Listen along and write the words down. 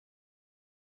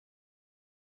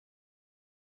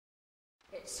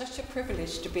It's such a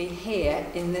privilege to be here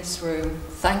in this room.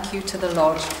 Thank you to the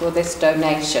Lodge for this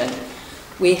donation.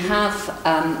 We have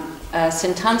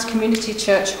St Anne's Community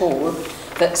Church Hall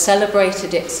that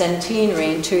celebrated its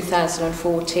centenary in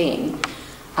 2014.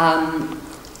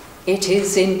 It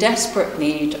is in desperate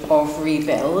need of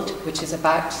rebuild, which is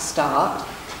about to start.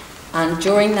 And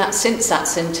since that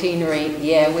centenary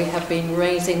year, we have been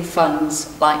raising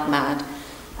funds like mad.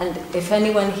 And if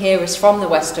anyone here is from the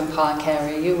Weston Park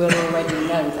area, you will already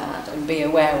know that and be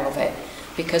aware of it,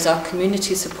 because our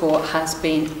community support has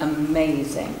been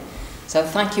amazing. So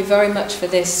thank you very much for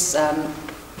this.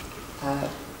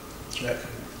 Check.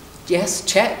 Yes,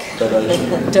 check.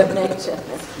 Donation. Donation.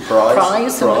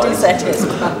 Prize. Somebody said it's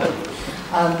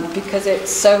prize. Because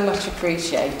it's so much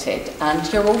appreciated,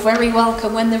 and you're all very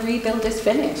welcome when the rebuild is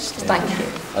finished. Yeah. Thank you.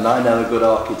 And I know a good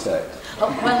architect. Oh,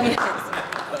 well, yes.